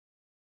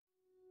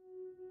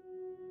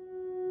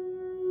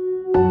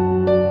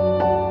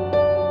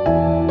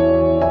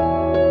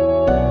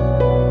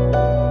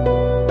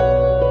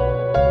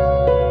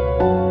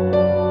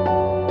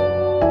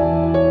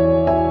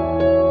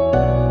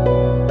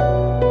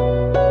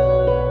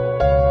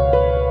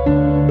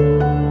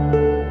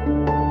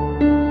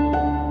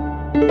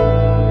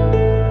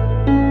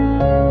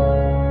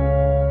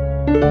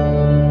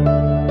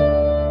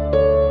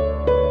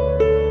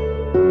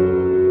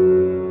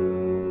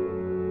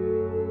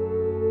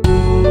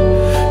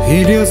He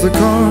deals the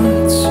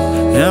cards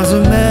as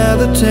a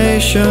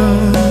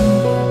meditation,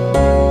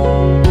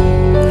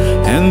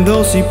 and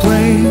those he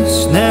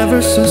plays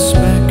never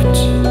suspect.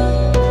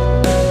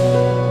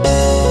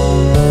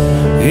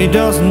 He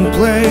doesn't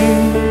play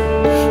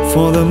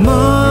for the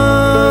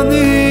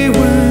money he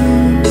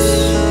wins.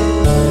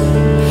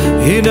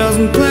 He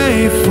doesn't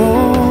play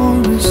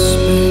for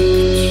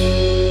respect.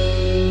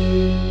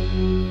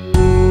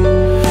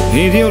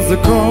 He deals the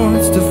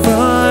cards to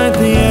find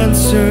the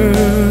answer,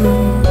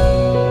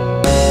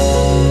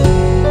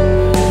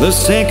 the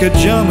sacred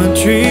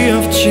geometry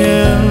of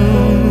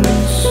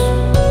chance,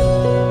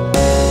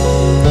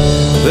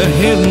 the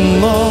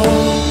hidden law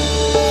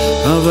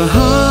of a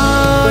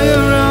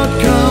higher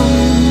outcome.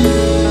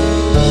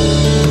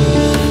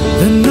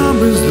 The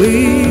numbers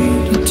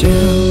lead a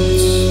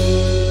dance.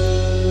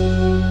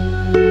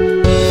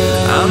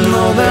 I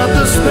know that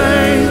the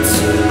spades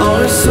are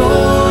the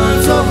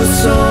swords of a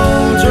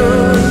soldier.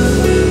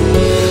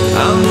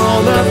 I know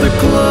that the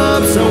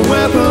clubs are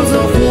weapons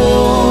of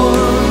war.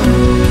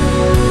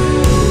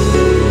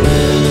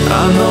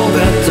 I know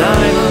that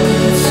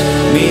diamonds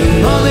mean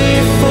money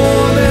for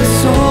their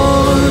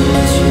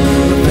swords,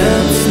 but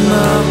that's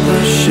not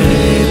the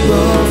shape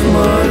of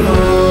my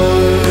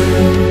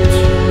heart.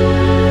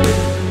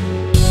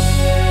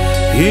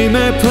 He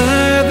may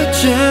play the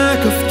jack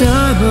of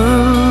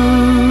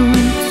diamonds,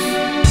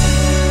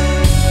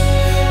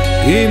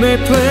 he may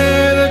play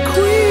the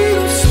queen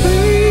of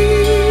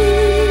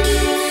spades,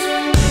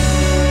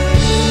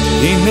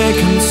 he may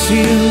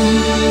conceal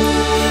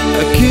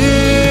a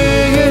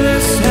king in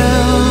his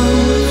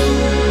hand,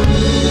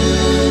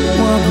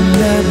 while the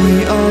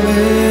memory of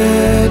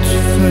it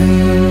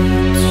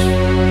fades.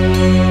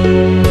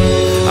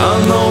 I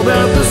know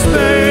that the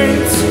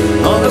spades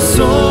are the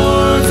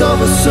swords of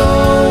a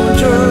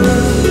soldier.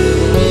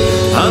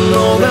 I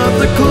know that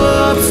the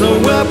clubs are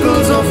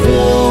weapons of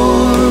war.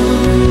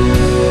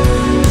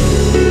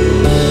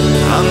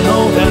 I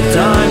know that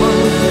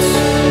diamonds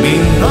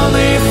mean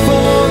money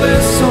for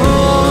their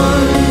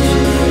swords,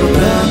 but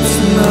that's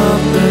not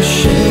the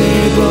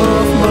shape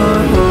of my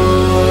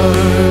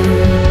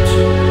heart.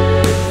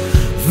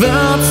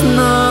 That's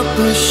not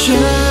the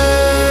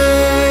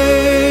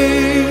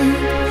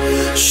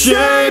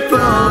shape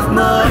of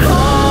my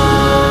heart.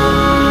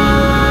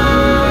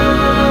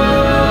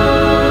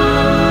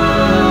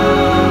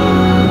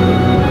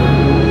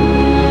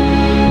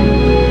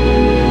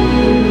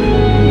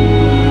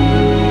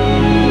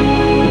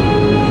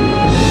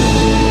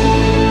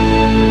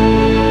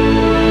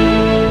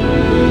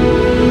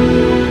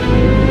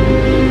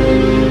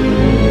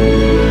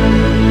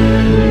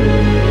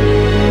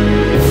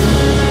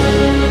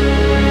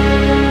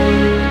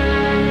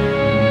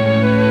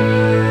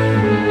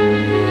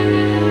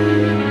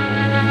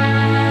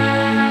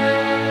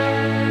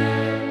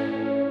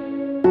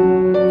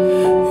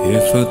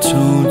 If I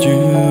told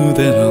you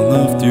that I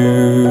loved you,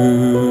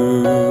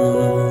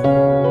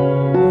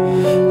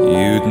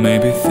 you'd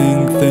maybe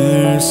think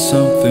there's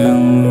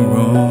something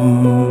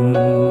wrong.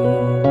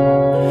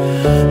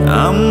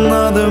 I'm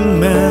not a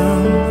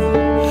man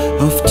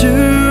of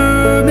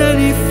too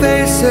many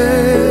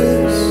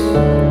faces.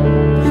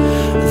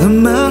 The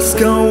mask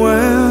I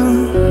wear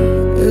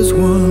is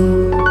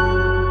one,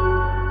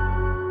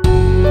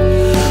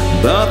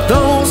 but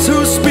those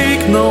who speak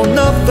know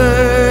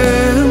nothing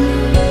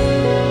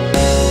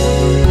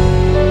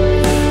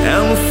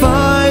and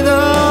find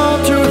out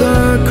to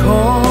their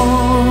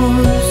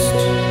cost,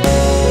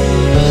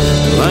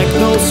 like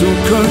those who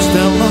curse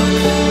their luck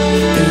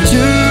in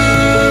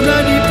too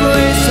many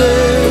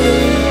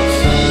places,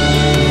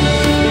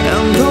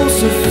 and those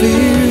who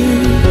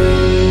fear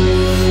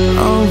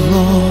are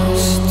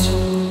lost.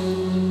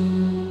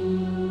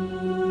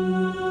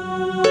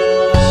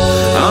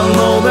 I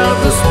know that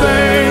the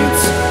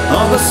spades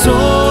are the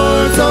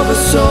swords of a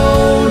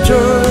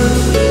soldier.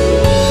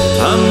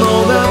 I know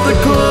that the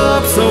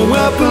clubs are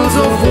weapons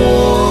of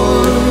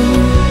war.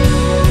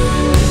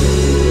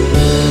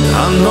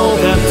 I know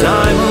that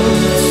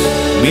diamonds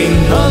mean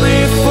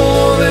money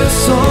for their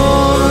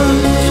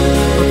swords,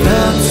 but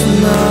that's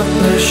not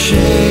the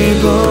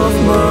shape of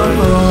my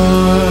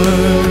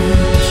heart.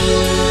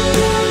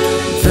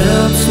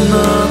 That's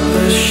not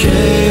the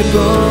shape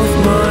of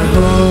my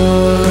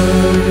heart.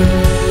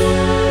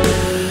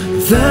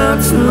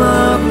 That's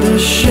not the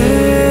shape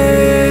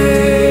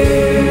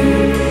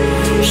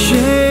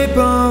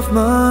of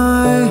my